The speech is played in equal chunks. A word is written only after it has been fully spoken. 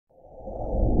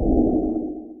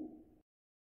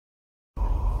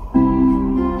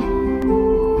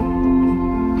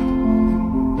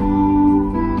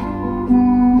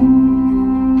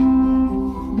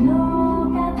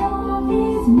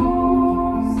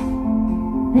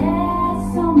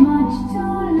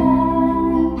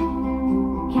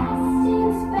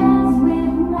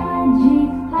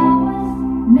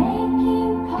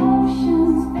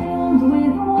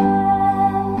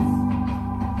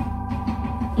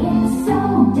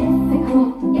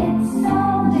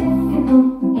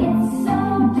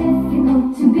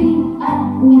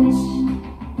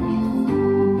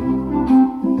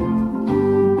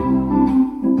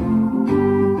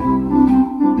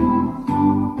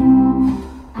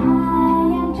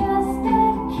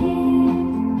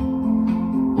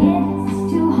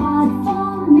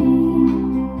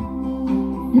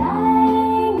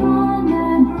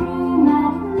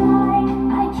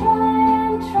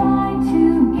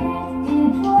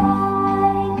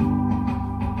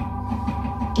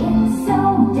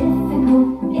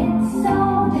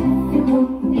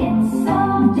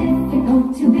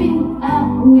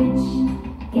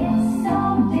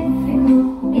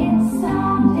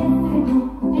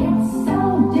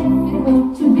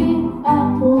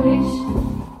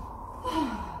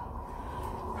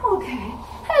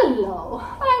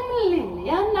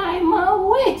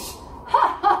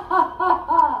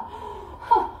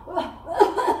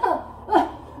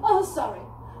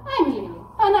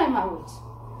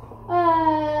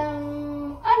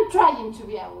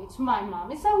My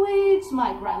mom is a witch,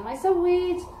 my grandma is a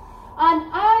witch,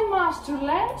 and I must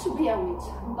learn to be a witch,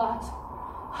 but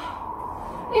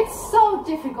it's so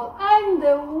difficult. I'm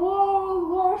the world's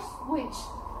worst witch,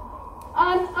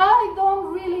 and I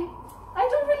don't really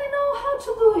know how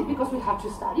to do it, because we have to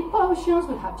study potions,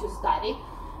 we have to study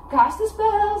cast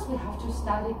spells, we have to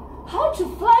study how to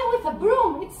fly with a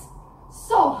broom. It's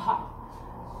so hard.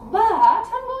 But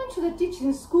I'm going to the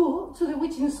teaching school, to the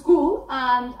witching school,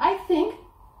 and I think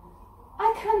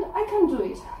I can do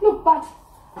it. Look,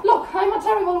 I'm a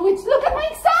terrible witch. Look at my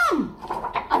exam!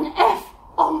 An F!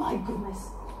 Oh my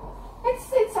goodness. I'm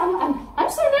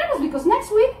so nervous because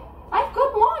next week I've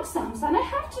got more exams and I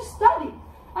have to study.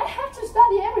 I have to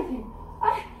study everything.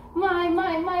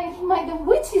 The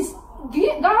witch's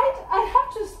guide, I have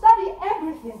to study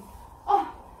everything. Oh,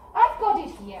 I've got it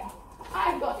here.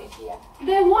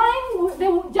 The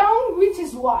young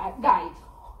witch's guide.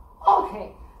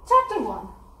 Okay, chapter 1.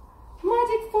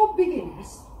 Magic for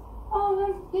beginners. Oh,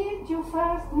 did you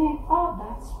first need... Oh,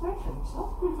 that's perfect. So,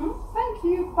 thank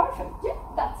you. Perfect. Yeah,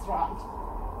 that's right.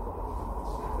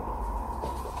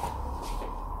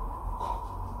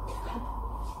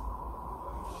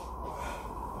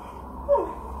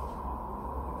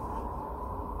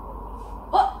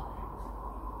 Oh.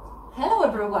 Hello,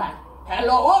 everyone.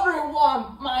 Hello,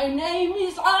 everyone. My name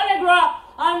is Allegra,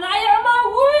 and I am a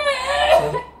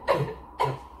witch.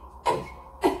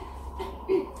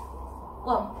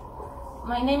 Well,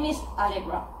 my name is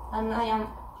Allegra, and I am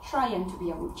trying to be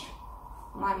a witch.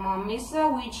 My mom is a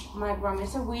witch, my grandma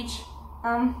is a witch.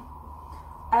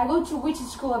 I go to witch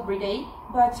school every day,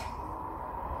 but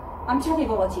I'm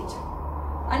terrible at it.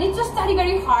 I need to study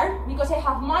very hard because I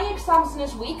have my exams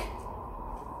next week,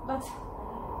 but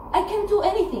I can do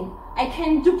anything. I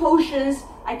can do potions,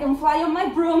 I can fly on my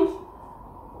broom.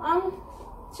 I'm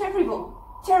terrible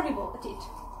at it.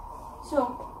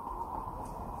 So,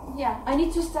 yeah, I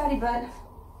need to study, but...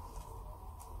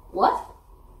 What?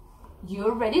 You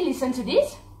already listened to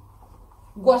this?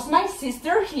 Was my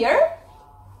sister here?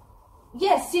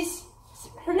 Yes,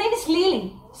 her name is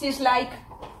Lilly. She's like,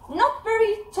 not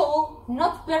very tall,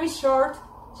 not very short.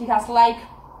 She has like,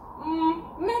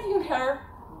 medium hair,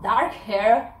 dark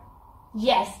hair.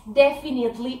 Yes,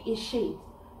 definitely is she.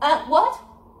 What?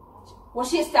 Was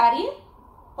she studying?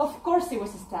 Of course she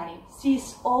was studying.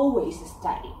 She's always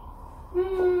studying.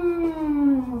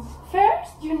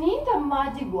 First, you need a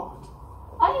magic wand.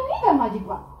 I need a magic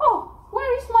wand. Oh,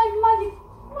 where is my magic?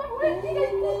 Where did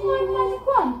I put my magic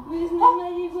wand? Where's my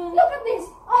magic wand? Look at this.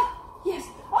 Oh, yes.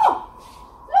 Oh,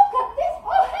 look at this.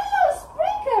 Oh, hello,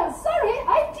 Sprinkles. Sorry,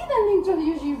 I didn't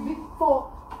introduce you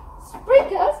before.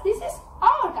 Sprinkles, this is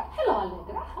our guy. Hello,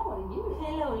 Allegra. How are you?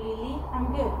 Hello, Lily.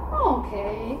 I'm good.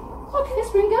 Okay. Okay,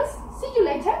 Sprinkles. See you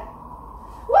later.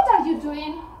 What are you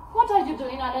doing? What are you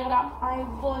doing, Allegra? I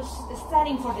was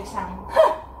studying for the exam.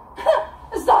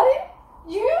 Studying?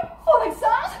 You? For the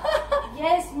exam?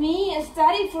 Yes, me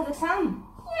studying for the exam.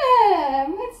 Yeah,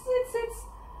 it's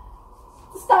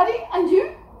study and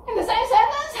you in the same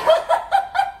sentence?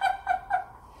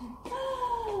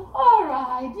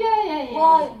 Alright, yeah.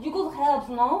 Well, you could help,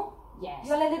 no? Yes.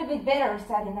 You're a little bit better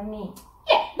studying than me.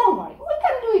 Yeah, don't worry. We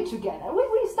can do it together.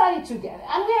 We study together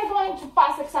and we are going to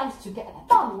pass exams together.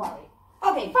 Don't worry.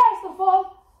 Okay, first of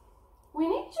all, we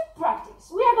need to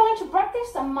practice. We are going to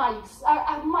practice a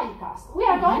magic cast. We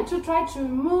are going to try to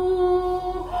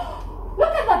move...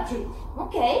 Look at that tree.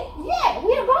 Okay. Yeah,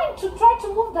 we are going to try to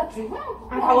move that tree.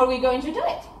 And how are we going to do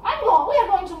it? We are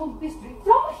going to move this tree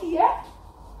from here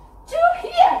to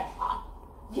here.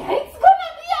 Yeah, it's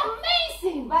gonna be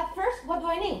amazing. But first, what do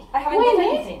I need? I haven't got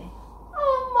anything. A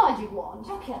magic wand.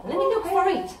 Okay, let me look for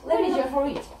it. Let me look for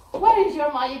it. Where is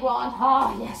your magic wand?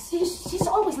 Ah, yes, she's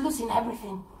always losing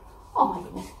everything. Oh my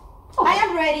goodness. Okay. I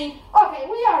am ready. Okay,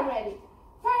 we are ready.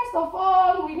 First of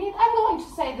all, I'm going to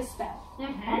say the spell.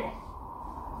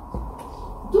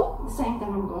 Do the same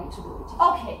time I'm going to do it.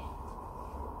 Okay.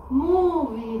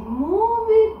 Move it,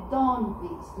 don't be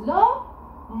slow.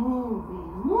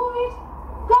 Move it.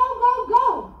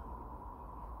 Go.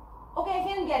 Okay, I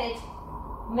can get it.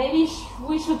 Maybe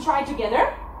we should try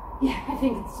together? Yeah, I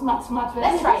think it's much better.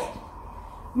 Let's try it.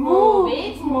 Move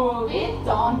it,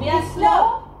 don't be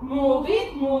slow. Move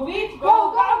it,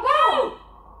 go.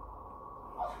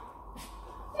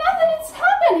 Nothing is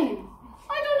happening.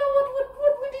 I don't know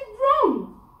what we did wrong.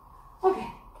 Okay.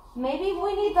 Maybe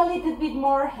we need a little bit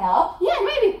more help. Yeah,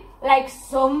 maybe. Like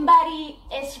somebody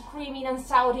is screaming and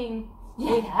shouting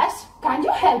with us. Can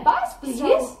you help us, please?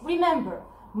 So remember,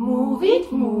 move it,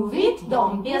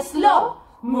 don't be slow.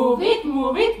 Move it,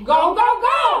 go.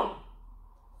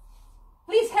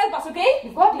 Please help us,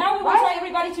 okay? Now we will try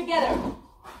everybody together.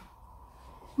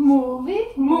 Move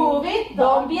it,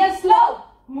 don't be slow.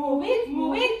 Move it,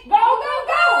 go.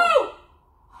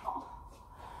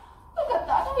 Look at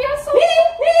that, we are so...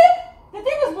 The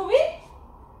thing was moving?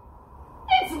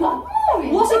 It's not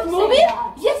moving. Was it Don't say moving?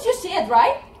 that. Yes, you see it,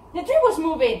 right? The tree was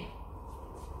moving.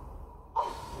 Oh,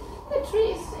 the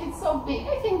tree it's so big.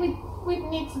 I think we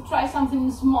need to try something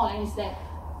smaller instead.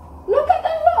 Look at the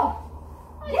rock.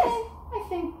 I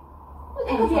think.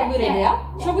 It could be a good idea.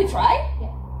 Shall we try?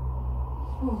 Yeah.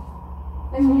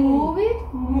 Let's Move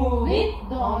it,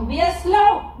 don't be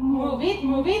slow. Move it,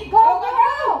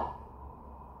 go.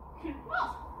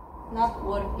 Not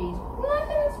working.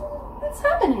 Nothing is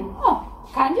happening. Oh,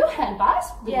 can you help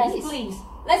us, please? Yes, please.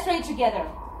 Let's try it together.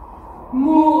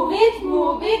 Move it,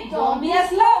 don't be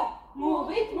slow.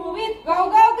 Move it, go.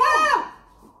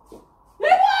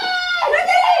 Look at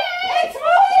it! It's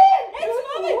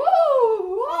moving! Whoa!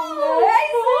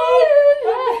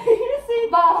 Amazing!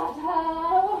 But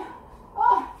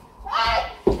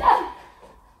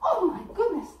oh my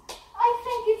goodness! I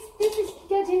think this is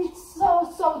getting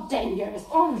so dangerous.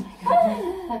 Oh my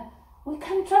God. We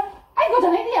can try. I got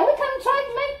an idea. We can try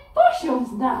to make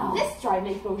potions now. Let's try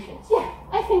make potions. Yeah,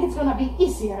 I think it's gonna be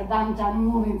easier than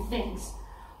moving things.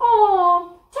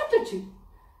 Chapter 2.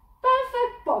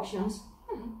 Perfect potions.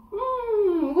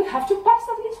 We have to pass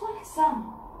at least one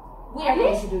exam. We are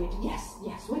going to do it. Yes,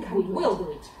 we can We do will it. do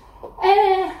it.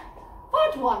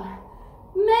 Part 1.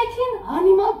 Making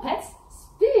animal pets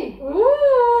speak.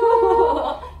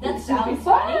 Ooh, That it should sounds be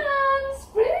fun. funny.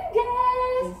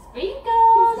 Sprinkles. It's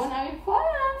Sprinkles. gonna be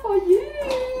fun for you.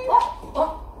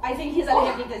 I think he's a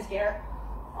little bit scared.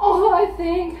 Oh, I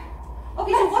think.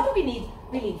 Okay, so what do we need,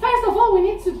 really? First of all, we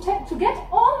need to get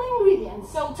all the ingredients.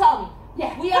 So tell me.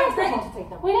 Yeah, We are first of ready all, to take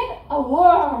them. We need a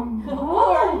worm. A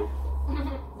worm?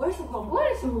 Where's the worm?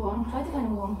 Where is the worm? Try to find a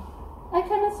worm. I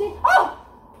cannot see. Oh,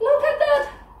 look at that.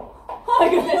 Oh my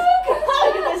goodness. Look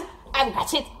at goodness. I've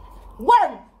got it.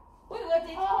 Worm. We got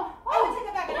it. Oh. I will take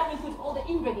it back and I will put all the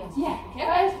ingredients. Yeah, Okay.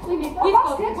 first we need a We've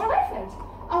got basket. the worm. Perfect.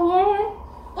 A worm.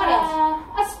 What else?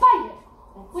 A spider.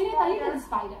 We need a Spider. little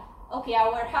spider. Okay,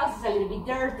 our house is a little bit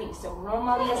dirty, so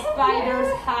normally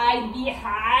spiders hide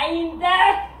behind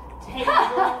the table.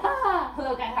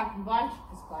 Look, I have a bunch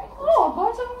of spiders. Oh, a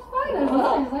bunch of spiders.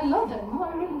 Nice. I love them. Oh, I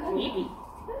really like Creepy. them.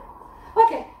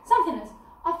 Okay, something else.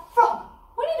 A frog.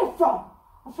 We need a frog.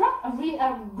 A frog? A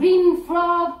green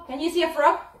frog. Can you see a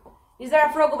frog? Is there a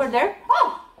frog over there?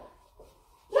 Oh!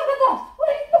 Look at that!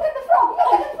 Wait, look at the frog!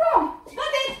 Look at the frog!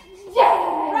 Got it!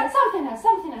 Yeah! Right, something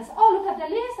else. Oh, look at the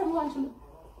list. I'm going to look.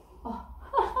 Oh.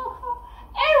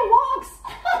 Airwalks!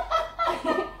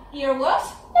 Earwax?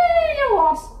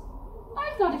 Airwalks!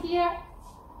 I've got it here.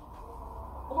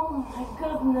 Oh my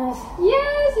goodness.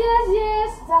 Yes.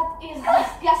 That is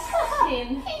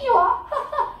disgusting. Here you are.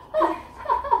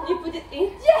 You put it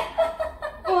in? Yeah.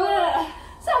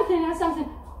 Something.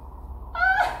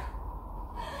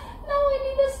 Now we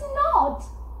need a snot.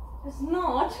 It's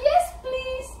not. Yes,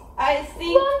 please. I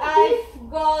think I've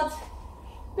got...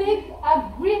 A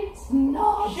green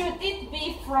snot. Should it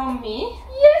be from me?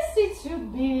 Yes, it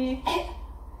should be.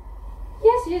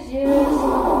 Yes.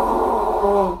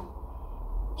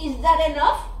 Is that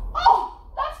enough? Oh,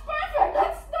 that's perfect.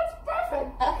 That's perfect.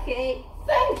 Okay.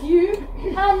 Thank you.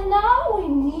 And now we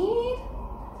need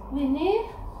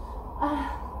a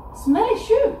smelly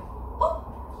shoe. Oh,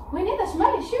 we need a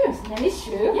smelly shoe. Smelly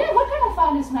shoe? Yeah, where can I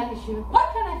find a smelly shoe?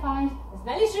 What can I find? A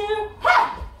smelly shoe?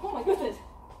 Ha! Oh my goodness.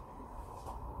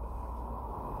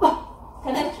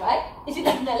 Can I try? Is it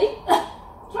smelly?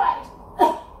 Try it.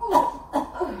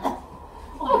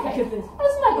 Oh my Okay, goodness. a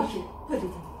smelly shoe. Put it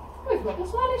in. you've got a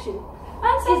smiley shoe.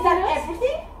 And Is that else?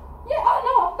 everything? Yeah, oh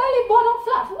no, belly button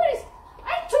flap. Where is?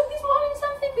 I took this morning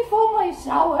something before my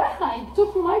shower. I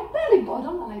took my belly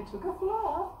button and I took a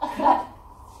flap.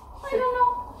 I don't know.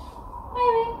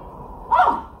 Maybe.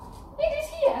 Oh, it is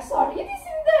here. Sorry, it is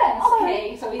in there.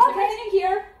 Okay, so it's everything in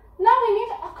here. Now we need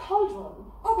a cauldron.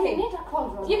 Okay. We need a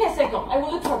cauldron. Give me a second. I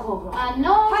will look for a cauldron.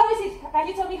 No. How is it? Can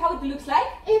you tell me how it looks like?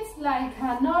 It's like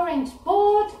an orange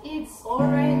pot. It's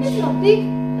orange. It's not big.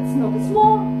 It's not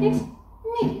small. It's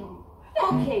medium.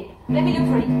 Okay, let me look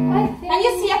for it. Can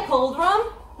you see a cauldron?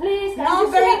 Please, can Not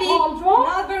you very see a big, cauldron?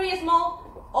 not very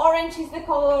small. Orange is the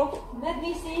color. Let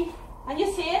me see. Can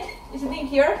you see it? Is it in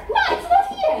here? No, it's not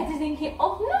here. It is in here.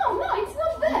 Oh, No, it's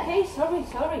not there. okay. Sorry. No,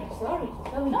 it's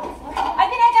not there. I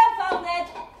think I can found it.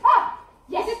 Ah,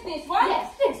 yes. Is it this one?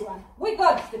 Yes, this one. We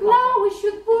got the cauldron. Now we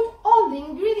should put all the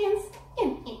ingredients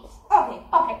in it.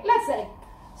 Okay, let's say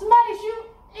smelly shoe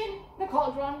in the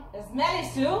cauldron. A smelly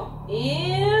soup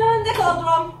in the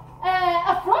cauldron.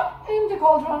 A frog in the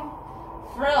cauldron.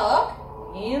 Frog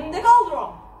in the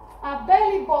cauldron. A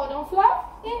belly button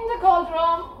flap in the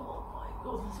cauldron. Oh my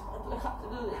goodness, what do I have to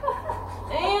do this?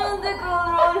 In the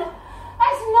cauldron. A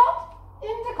snot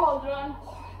in the cauldron.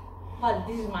 Well,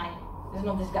 this is mine. It's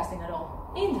not disgusting at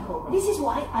all. In the cauldron. This is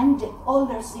why I'm the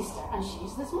older sister and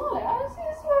she's the smaller.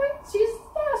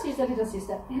 She's the little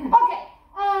sister. Okay,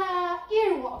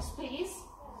 earwax, please.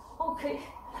 Okay.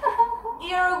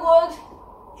 Earwax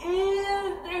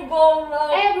in the cauldron.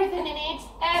 Everything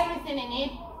in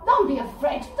it. Don't be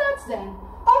afraid to touch them.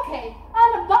 Okay,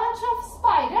 and a bunch of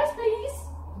spiders, please.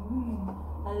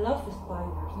 I love the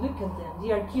spiders. Look at them.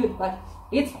 They are cute, but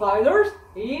it's spiders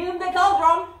in the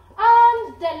cauldron.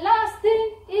 And the last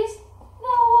thing is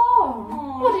the worm.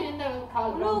 Oh. Put it in the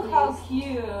cauldron, Look please. how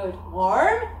cute.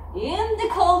 Worm in the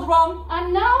cauldron.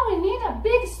 And now we need a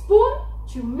big spoon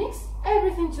to mix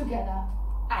everything together.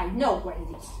 I know where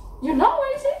it is. You know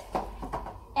where is it?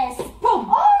 A spoon.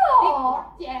 Oh,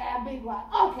 yeah, big one.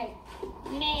 Okay.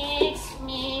 Mix.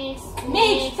 Mix.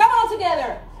 Come on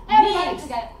together. Everybody Mix.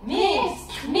 together. Mix.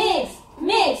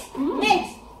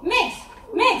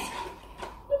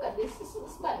 Look at this.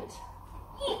 Smell it.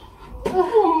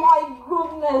 Oh my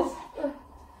goodness.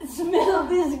 It smells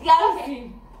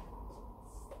disgusting.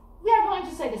 We are going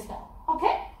to say the spell,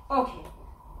 okay? Okay.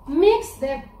 Mix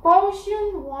the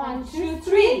potion. 1, 2,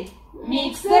 3.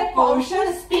 Mix the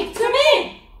potion. Speak to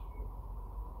me.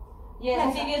 Yes,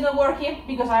 I think it's not working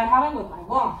because I haven't got my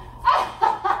wand.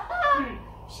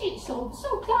 She's so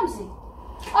clumsy.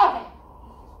 Okay.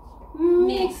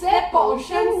 Mix the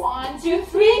potion. 1, 2,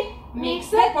 3. Mix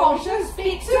the potion.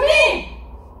 Speak to me.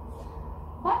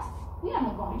 But we are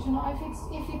not going to know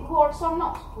if it works or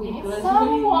not. We need Because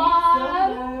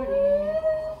someone.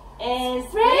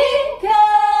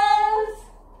 Sprinkles.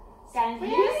 Can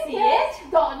you see it?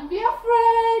 Don't be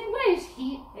afraid. Where is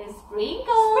he?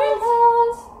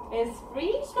 Sprinkles.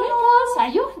 Sprinkles. Are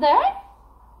you there?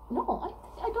 No,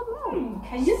 I don't know.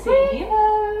 Can you see him?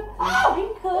 Oh,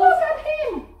 Sprinkles. look at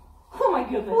him. Oh my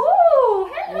goodness. Oh,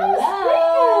 hello,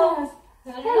 Sprinkles.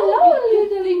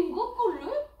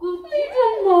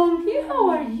 Little monkey, how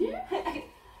are you?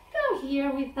 Come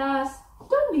here with us.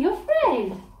 Don't be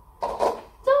afraid.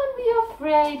 Don't be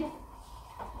afraid.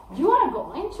 You are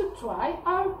going to try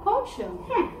our potion.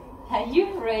 Are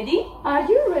you ready? Are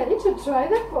you ready to try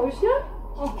the potion?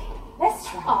 Okay, let's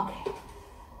try. Okay.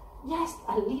 Just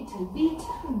a little bit.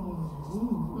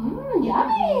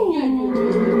 Yummy.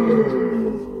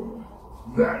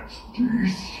 That's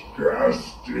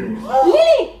disgusting.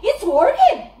 Lily, it's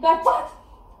working. But what?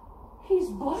 His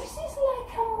voice is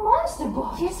like a monster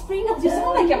voice. Yes, Sprinkles, you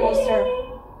sound like a monster.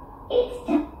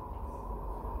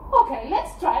 Okay,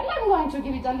 let's try it. I'm going to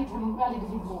give it a little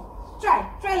bit more. Try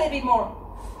a little bit more.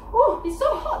 Oh, it's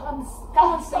so hot and Come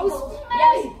on, so Sprinkles.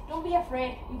 smelly. Yes, don't be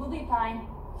afraid. It will be fine.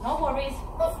 No worries.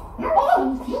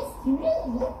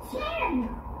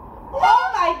 Oh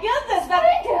my goodness,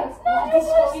 Sprinkles, not what his is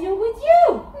voice. going on with you?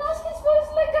 Not his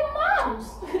voice like a mouse.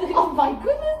 Oh my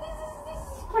goodness, this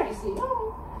is crazy.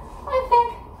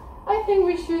 I think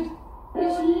we should.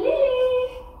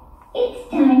 Lily, it's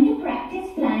time to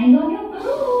practice flying on your broom.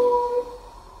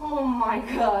 Oh my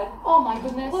god. Oh my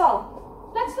goodness.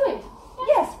 Well, Let's do it.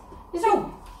 yes.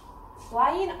 So,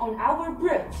 flying on our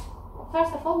brooms.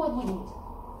 First of all, what we need.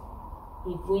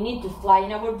 If we need to fly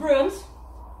in our brooms,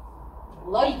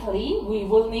 logically we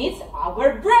will need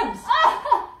our brooms.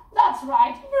 That's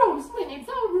right, brooms. We need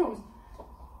some brooms.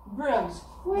 Brooms.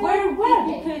 Where did were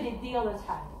we they? put it the other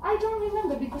time? I don't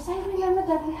remember because I remember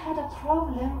that we had a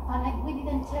problem and we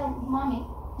didn't tell mommy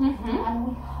and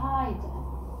we hide them.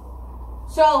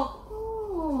 So,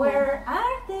 where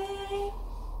are they?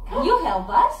 Can you help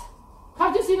us.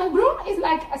 Have you seen a broom? It's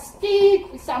like a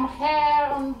stick with some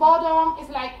hair on bottom. It's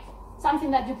like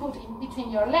something that you put in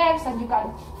between your legs and you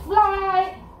can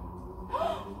fly.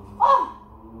 Oh,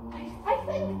 I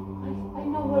think I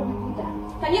know where we put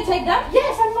that. Can you take them?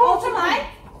 Yes, I'm going Also to. mine?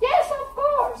 Yes, of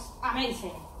course.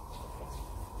 Amazing.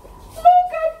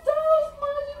 Look at those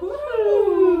magic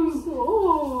brooms.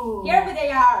 Oh. Here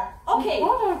they are. Okay,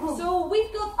 Wonderful. so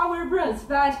we've got our brooms,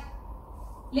 but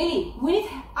Lily, we need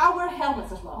our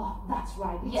helmets as well. Oh, that's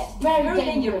right. It's Yes, very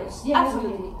dangerous. Yeah,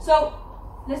 Absolutely. So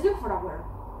let's look for our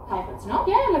helmets, no?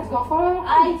 Yeah, let's go for it.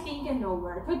 I think I know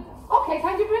where to put them. Okay,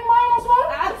 can you bring mine as well?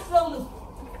 Absolutely.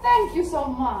 Thank you so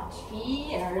much.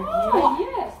 Here. Oh,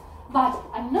 yes. But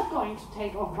I'm not going to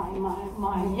take off my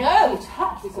No.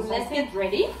 hat So because let's get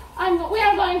ready. we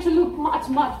are going to look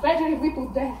much better if we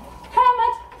put the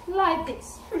helmet like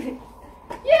this.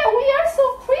 Yeah, we are so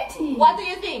pretty. What do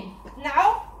you think?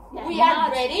 Now Yeah, we are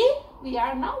much. ready We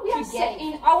are to safe. get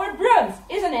in our brooms,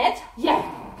 isn't it? Yeah.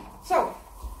 So,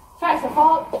 First of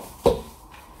all,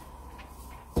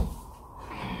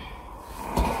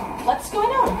 what's going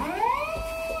on?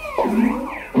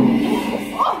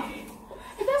 oh,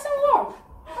 it doesn't work.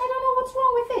 I don't know what's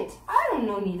wrong with it. I don't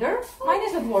know neither. Mine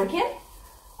is not working.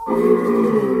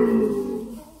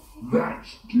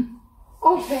 That's it.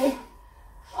 Okay.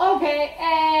 Okay,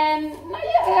 and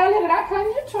Allegra, can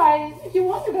you try? If you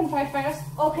want, you can try first.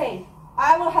 Okay,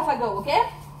 I will have a go, okay?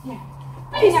 Yeah.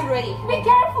 I think I'm ready. Be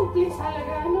careful, please,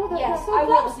 Allegra. I know that Yes, you're so I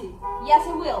will. clumsy. Yes,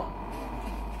 I will.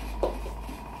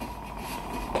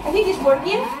 I think it's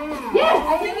working. Yes,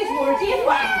 I think it's working.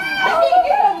 I think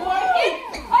it's not working.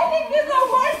 I think it's not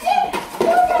working.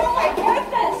 Oh my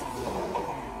goodness.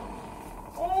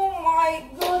 Oh my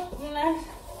goodness.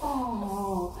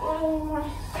 Oh. Oh my.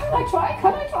 Can I try?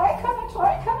 Can I try? Can I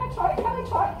try? Can I try? Can I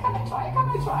try? Can I try? Can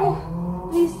I try?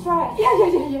 Please try. Yeah.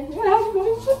 I'm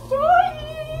going to try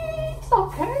it.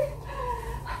 Okay.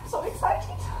 I'm so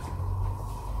excited.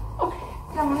 Okay.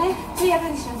 Come on, pay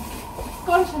attention.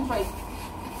 Concentrate.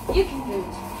 You can do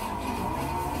it.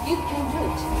 You can do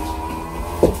it.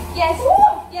 Yes.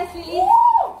 Woo! Yes, Lily.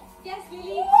 Woo! Yes,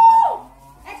 Lily. Woo!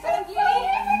 Excellent, So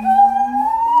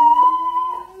Lily.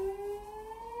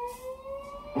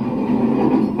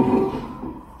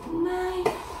 My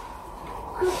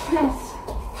goodness.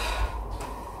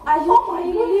 Are you Oh my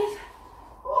okay, goodness. Lily?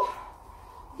 Oh.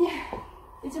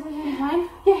 Yeah. Is everything fine?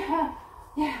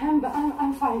 Yeah,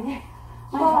 I'm fine. Yeah,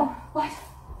 I'm fine.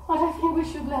 But I think we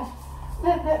should let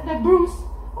the brooms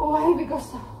away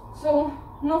because so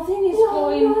Nothing is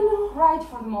going right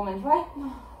for the moment, right?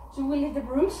 No. So we leave the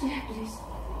brooms? yeah, please.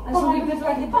 And so we put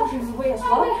like the potions away as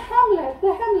well?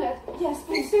 The Hamlet. Yes,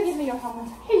 please give me your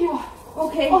helmet. Here you are.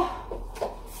 Okay. Oh.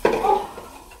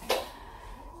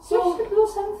 So we should do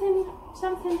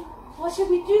something. What should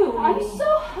we do? I'm Lily? so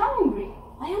hungry.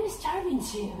 I am starving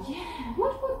too. Yeah.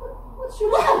 What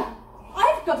should we do?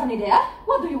 I've got an idea.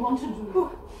 What do you want to do?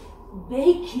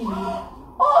 Baking.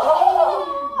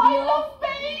 Oh, I love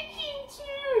baking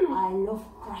too. I love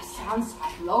croissants,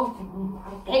 I love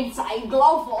pancakes, I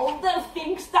love all the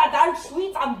things that are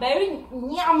sweet and very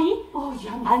yummy. Oh,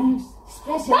 yummy. And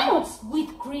especially Donuts.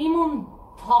 with cream on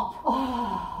top.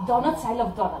 Oh. Donuts, I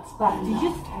love donuts. But do you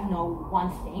know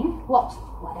one thing? What?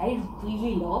 What I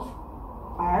really love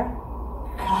are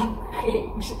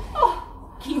cupcakes. Oh.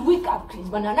 Kiwi cupcakes,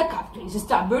 banana cupcakes,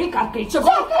 strawberry cupcakes,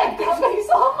 Chocolate cupcakes!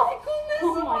 Oh my goodness!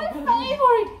 Oh my my goodness.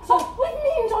 favorite! So with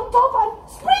mint on top and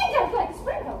sprinkles, like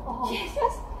sprinkles. Oh. Yes.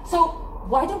 So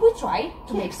why don't we try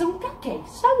to make some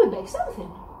cupcakes? Shall we bake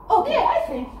something? Okay. Yeah, I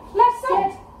think. Let's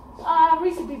get a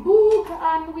recipe book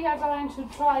and we are going to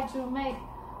try to make.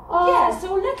 Yeah,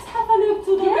 so let's have a look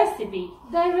to the Yeah. recipe.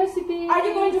 The recipe. Are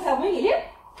you going to help me, Lily?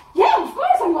 Yeah, of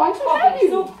course I'm going to help you.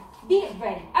 So be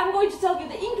ready. I'm going to tell you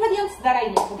the ingredients that I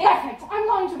need, okay? Perfect. I'm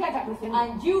going to get everything.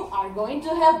 And you are going to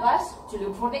help us to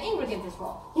look for the ingredients as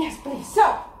well. Yes, please. So,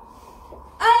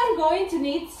 I am going to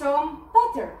need some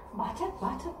butter. Butter.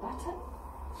 Butter.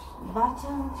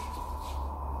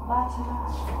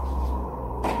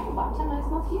 Butter is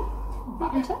not here.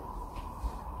 Butter.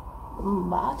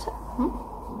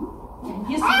 Can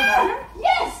you see the butter?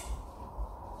 Yes!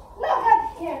 Look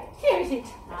at here. Here is it.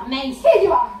 Amazing. Here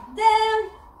you are. Then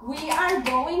we are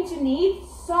going to need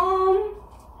some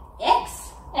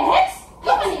eggs. Eggs?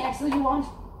 How many eggs do you want?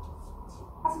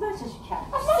 As much as you can.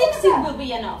 As much as 60 you can. will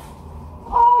be enough.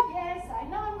 Oh yes, I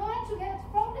know. I'm going to get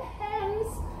from the hens.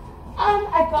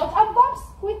 I got a box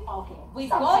with We've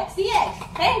some got eggs. the eggs.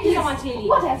 Thank you so much, Lily.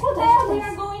 What else? What Then else? we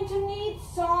are going to need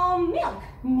some milk.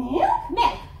 Milk?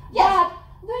 Milk. Yes.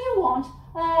 But do you want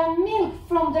milk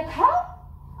from the cow?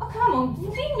 Oh, come on.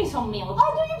 Bring me some milk.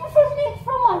 Or do you prefer milk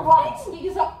from a right?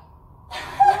 You so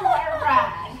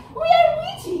Right. We are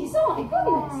witches. Oh my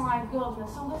goodness. Oh my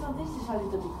goodness, so this is a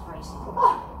little bit crazy.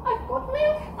 Oh, I've got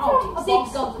milk. Okay, from a Sid's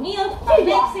box. got milk, Yeah.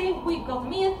 Alexi, we've got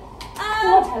milk,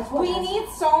 What and else, what we else? need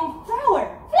some flour.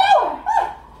 Flower.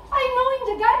 Ah, I know in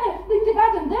the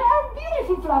garden there are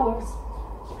beautiful flowers.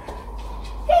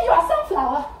 Here you are,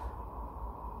 sunflower.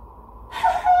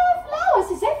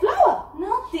 Flowers, is a flower.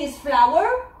 Not this flour.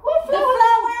 What The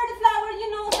flour,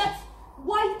 you know, that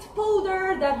white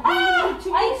powder that we need to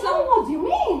I make know some. what you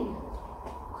mean.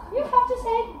 You have to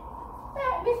say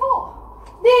before.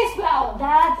 This flower.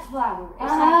 That flour, exactly.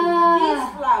 Ah.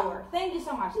 This flour. Thank you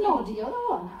so much. No, the other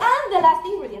one. And the last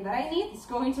ingredient that I need is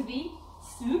going to be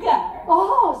sugar.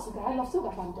 Oh, sugar. I love sugar,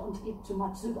 but don't eat too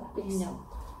much sugar, please. No.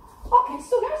 Okay,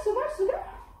 sugar.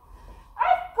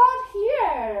 I've got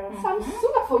here some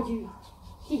sugar for you.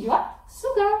 Here you are,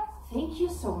 sugar. Thank you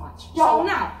so much. Yeah. So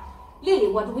now, Lily,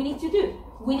 what do we need to do?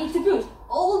 We need to put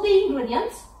all the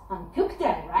ingredients and cook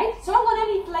them, right? So I'm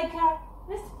gonna need like a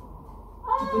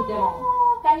to put them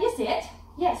on. Can you see it?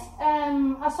 Yes.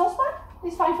 A saucepan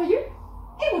is fine for you.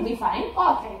 It would be fine.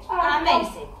 Okay.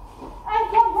 Amazing.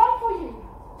 I've got one for you.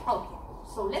 Okay,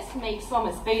 so let's make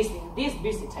some space in this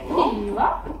busy table. Here you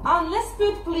are. And let's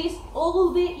put, please,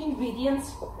 all the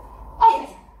ingredients.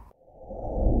 Okay.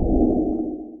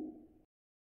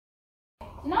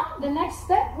 Now the next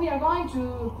step, we are going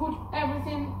to put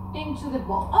everything into the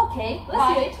bowl. Okay,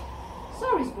 let's do it.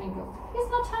 Sorry, Sprinkle. It's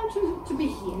not time to be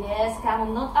here. Yes, come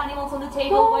on, not animals on the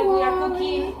table when we are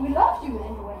cooking. We love you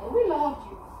anyway. We love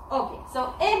you. Okay,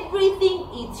 so everything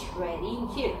is ready in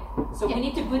here. So Yeah. we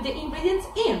need to put the ingredients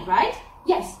in, right?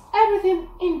 Yes, everything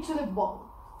into the bowl.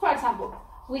 For example,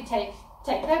 we take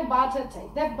the butter,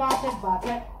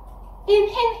 butter,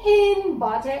 in,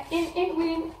 butter,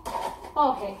 in.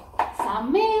 Okay,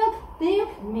 some milk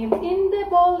in the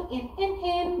bowl, in,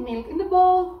 milk in the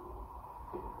bowl.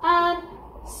 And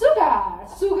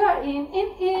sugar in,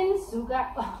 sugar.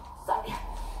 Oh, sorry.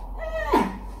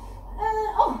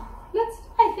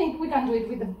 I think we can do it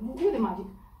with the magic.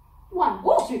 1,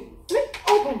 2, 3,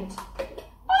 open it.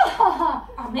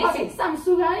 Amazing. Okay, some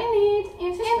sugar in it,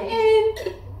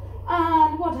 in.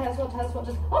 And what else?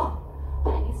 Oh,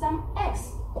 I need some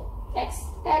eggs. Eggs,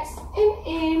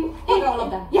 in. Put all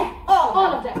of them. Yeah, All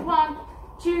all of them. 1,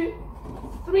 2,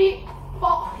 3,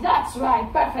 4. That's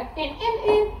right, perfect. In.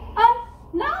 And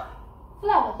now,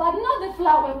 flour, but not the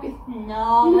flour with.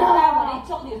 No, No. not that one. I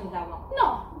told you not that one.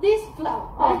 No, this flour.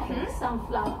 Okay, Mhm. some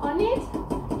flour on it.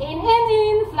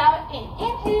 In, flour,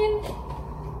 in.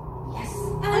 Yes.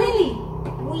 And Lily,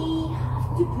 we have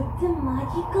to put the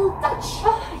magical touch.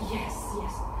 Yes.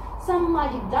 Some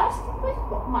magic dust.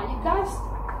 Magic dust.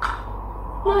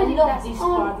 I Magic love dust this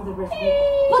on part of the recipe.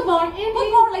 in. Put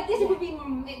more, like this. Yeah. It would be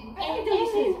very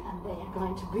delicious. And they are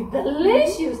going to be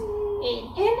delicious. In.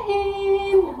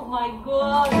 Oh my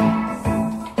god.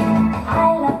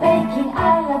 I love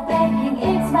baking,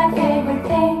 it's my favorite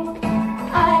thing.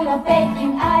 I love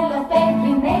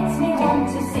baking, makes me want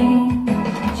to sing.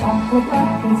 Chocolate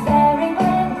muffins, fairy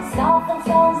bread, soft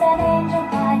souls and angel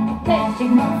pie. Magic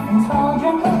muffins,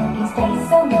 cauldron cookies, taste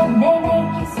so good they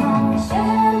make you smile.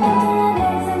 Sugar, butter, and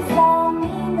eggs and flour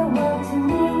mean the world to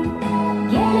me.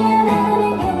 Give me an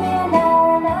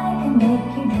hour and I can make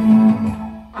you dream.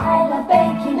 I love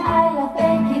baking,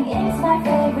 it's my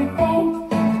favorite thing.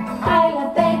 I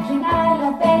love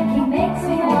baking, makes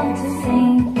me want to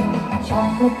sing.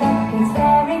 Chocolate cookies,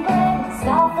 fairy bread,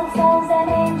 soft souls and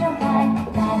angel pie.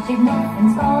 Magic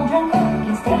muffins, cauldron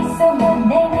cookies, taste so good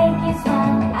they make you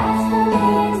smile. As for me,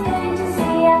 it's plain to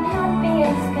see I'm happy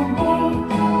as can be.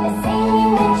 A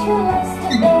singing which you loves to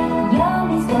bake,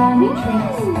 yummy squammy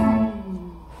treats.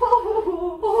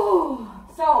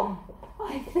 So,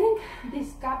 I think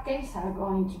these cupcakes are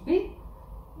going to be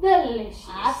delicious.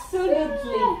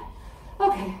 Absolutely.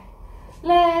 Okay,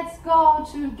 let's go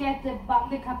to get the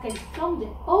cupcakes from the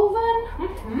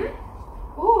oven.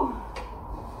 Ooh.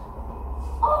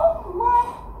 Oh my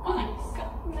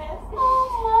Goodness. Oh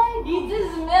my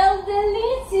It smells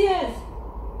delicious.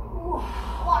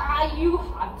 Wow, you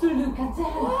have to look at them.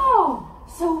 Wow.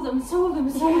 Show them.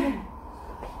 Yeah.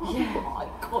 Oh my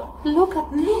god. Look at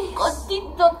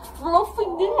it, that fluffy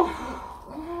thing.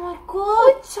 Oh my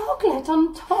god. With chocolate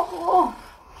on top. Oh.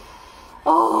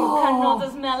 You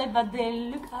cannot smell it, but they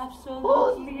look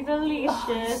absolutely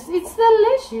delicious. It's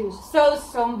delicious. So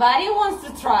somebody wants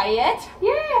to try it.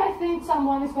 Yeah, I think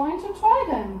someone is going to try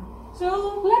them.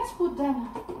 So Let's put them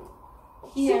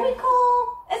here. should we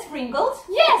call a sprinkles?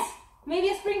 Yes. Maybe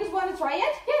a sprinkles want to try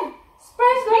it? Yeah.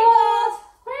 Sprinkles. Sprinkles.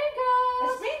 Sprinkles.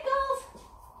 A sprinkles.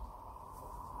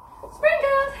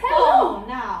 Sprinkles, hello. Oh,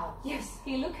 now. Yes.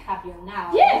 You look happier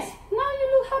now. Yes, now you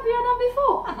look happier than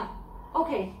before.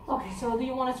 Okay. So do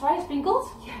you want to try Sprinkles?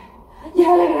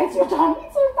 Yeah, it's your turn.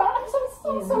 It's your turn. I'm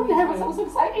so nervous. I'm so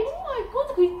excited. Oh my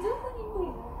God, we do.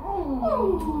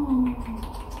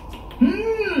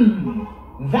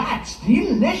 That's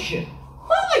delicious.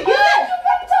 Oh my goodness! You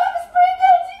can talk,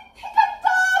 Sprinkles. He can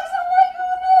talk. Oh my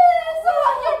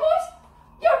goodness.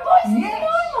 Your voice is Yes,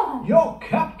 normal. your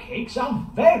cupcakes are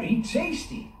very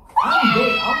tasty. And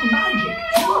they are magic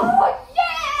too. Oh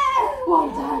yeah! Well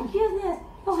done. Goodness.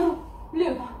 So,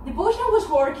 look, the potion was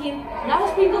working. Now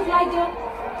Sprinkles like them.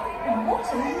 What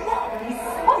a lovely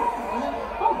song.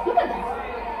 Oh, look at that.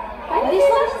 What is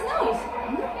all this noise?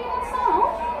 Can you hear that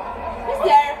sound? Who's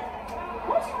there?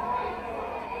 What?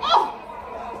 Oh!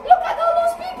 Look at all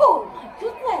those people! My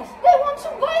goodness. They want to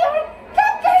buy our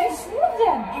cupcakes! Move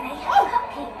them. Can I have a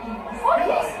cupcake, please? Oh,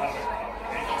 yes!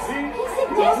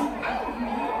 Yes.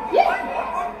 Yes!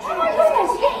 Oh my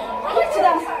goodness! Give to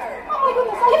them! Oh my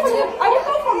goodness! Give to them. I will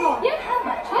go for more. Yeah! How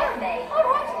much are they?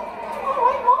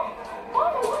 Alright, Mom! Oh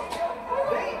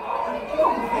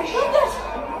my goodness!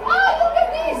 Oh, look at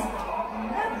this!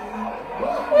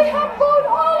 We have bought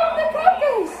all of the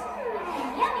cupcakes!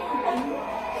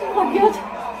 Oh my god!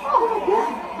 Oh my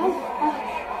god!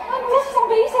 And this is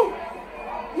amazing!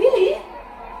 Really?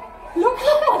 Look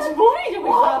how much money do we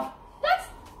have! That's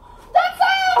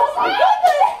ours! Oh my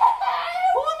goodness!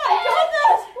 Oh my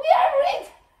goodness! We are rich!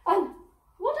 And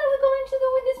what are we going to do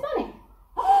with this money?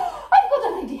 I've got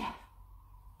an idea!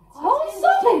 Go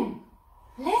shopping!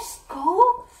 Let's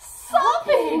go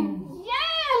shopping.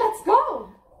 Yeah, let's go!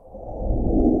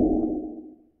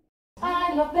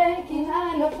 I love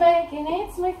baking,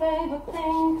 it's my favorite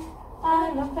thing.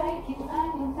 I love baking.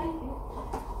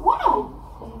 Wow!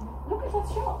 Look at that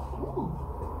shop.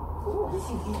 Oh, this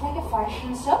is like a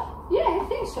fashion shop. Yeah, I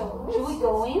think so. Should we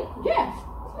go in? Yeah,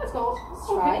 let's go. Let's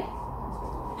try.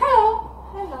 Hello.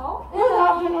 Hello. Good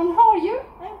afternoon. How are you?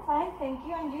 I'm fine, thank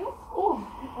you. And you? Oh,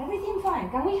 Everything fine.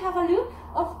 Can we have a look?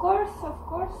 Of course, of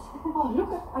course. oh,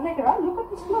 look at Allegra. Look at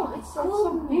this cloth. It's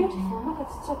so beautiful. Look,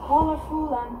 it's so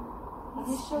colorful and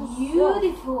It's so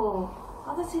beautiful.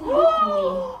 How does it look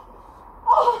me?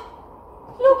 Oh,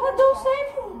 look at those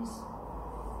aprons.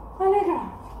 Allegra,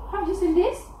 have you seen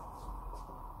this?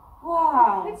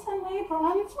 Wow. It's an apron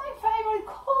and it's my favorite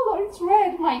color. It's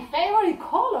red. My favorite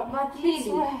color. But It's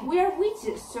Lily, red. we are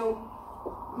witches, so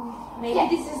maybe Yes,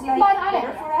 this is like but better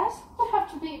Allegra, for us. we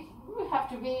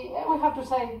have to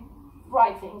say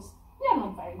right things. We are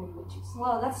not very good witches.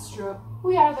 Well, that's true.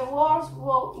 We are the worst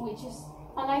witches.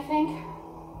 And I think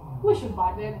we should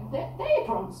buy the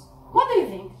aprons. What do you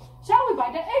think? Shall we buy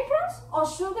the aprons? Or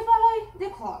should we buy the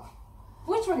cloth?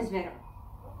 Which one is better?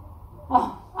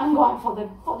 Oh, I'm going for the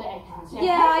aprons.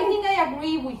 Yeah, I think I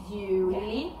agree with you,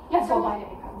 Lily. Let's go buy the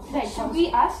aprons. The Should aprons. we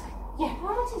ask? Yeah.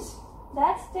 How much is?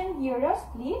 That's 10 euros,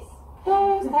 please.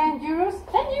 Those 10 euros.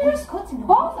 10 euros? Good to know.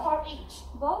 Both or each?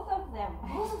 Both of them.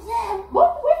 Both of them.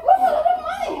 Both? We've got a lot of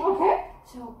money. Okay.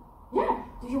 So, Yeah.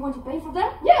 do you want to pay for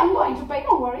them? Yeah, I'm going to pay.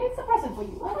 Don't worry. It's a present for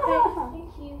you.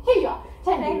 Thank you. Here you are.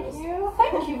 10 Thank euros. you.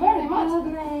 Thank you very much.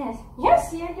 Goodness.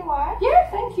 Yes. Here you are. Yeah,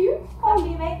 thank you. I'll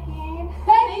be making.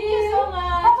 Thank you so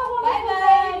much. Have a wonderful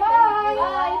day. Bye.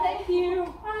 Bye. Thank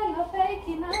you. I love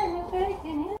baking.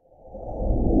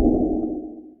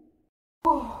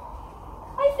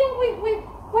 I think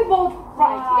we both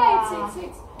right. Wow. Yeah,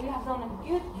 it's. We have done a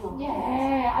good job.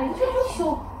 Yeah, I just look so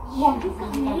wonderful.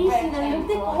 Amazing. And look,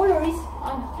 the color is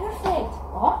perfect.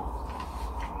 What?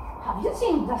 Have you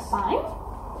seen the sign?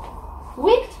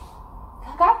 Wicked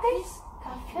cupcakes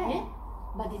cafe.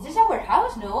 But this is our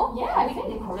house, no? Yeah, Are I we think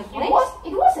in the correct it place? was.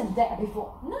 It wasn't there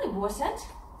before. No, it wasn't.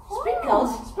 Oh,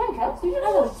 Sprinkles. Sprinkles. Do you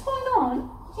know what's going on?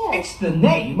 Yes. It's the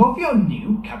name of your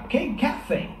new cupcake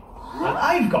cafe. And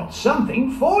I've got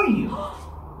something for you.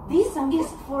 This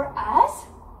is for us?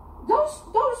 Those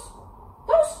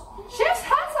chef's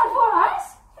hats are for us.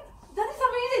 That is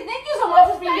amazing. Thank you so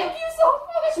much, Thank you so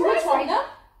much. Should we try them?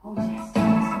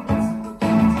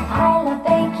 I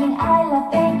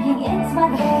love baking, it's my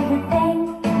favorite thing.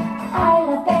 I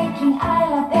love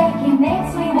baking,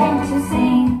 makes me want to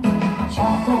sing.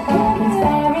 Chocolate cookies,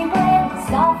 fairy bread,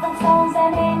 stuff and stones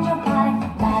and angel pie.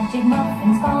 Magic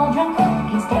muffins, cauldron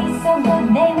cookies, taste so good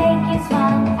they make you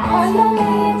smile. As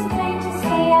lonely it's plain to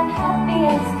see, I'm happy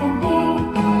as can be.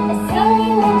 A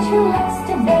singing witch who loves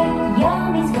to bake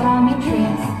yummy, scrummy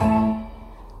treats.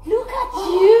 Look at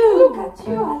you. Look at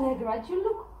you, Allegra. You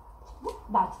look,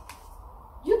 but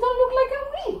you don't look like a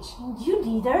witch. You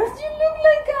neither? You look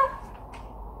like a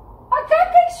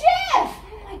cupcake chef.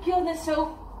 Oh my goodness, so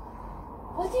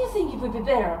what do you think it would be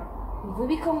better? If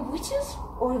we become witches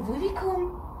or if we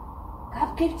become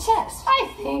cupcake chefs? I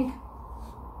think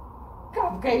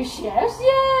cupcake chefs.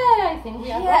 Yeah, I think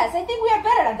we are. Yes, I think we are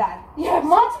better at that. Yeah,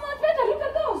 much better. Look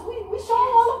at those. We saw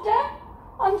all of them,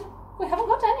 and we haven't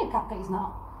got any cupcakes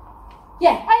now.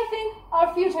 Yeah, I think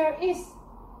our future is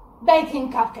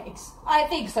baking cupcakes. I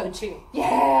think so too.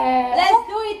 Yeah. Let's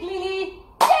do it, Lily.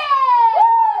 Yeah!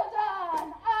 Well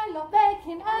done! I love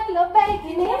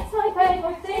baking, it's my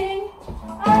favorite thing.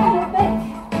 I love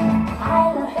baking.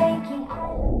 I love baking,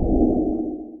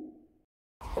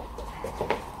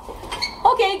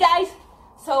 Okay, guys.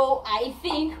 So I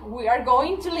think we are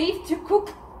going to leave to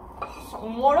cook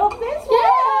some more of this.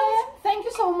 Yeah! Thank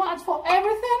you so much for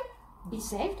everything. Be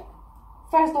safe.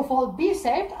 First of all, be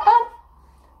safe. And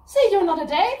see you another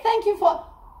day. Thank you for...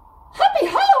 Happy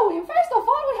Halloween, first of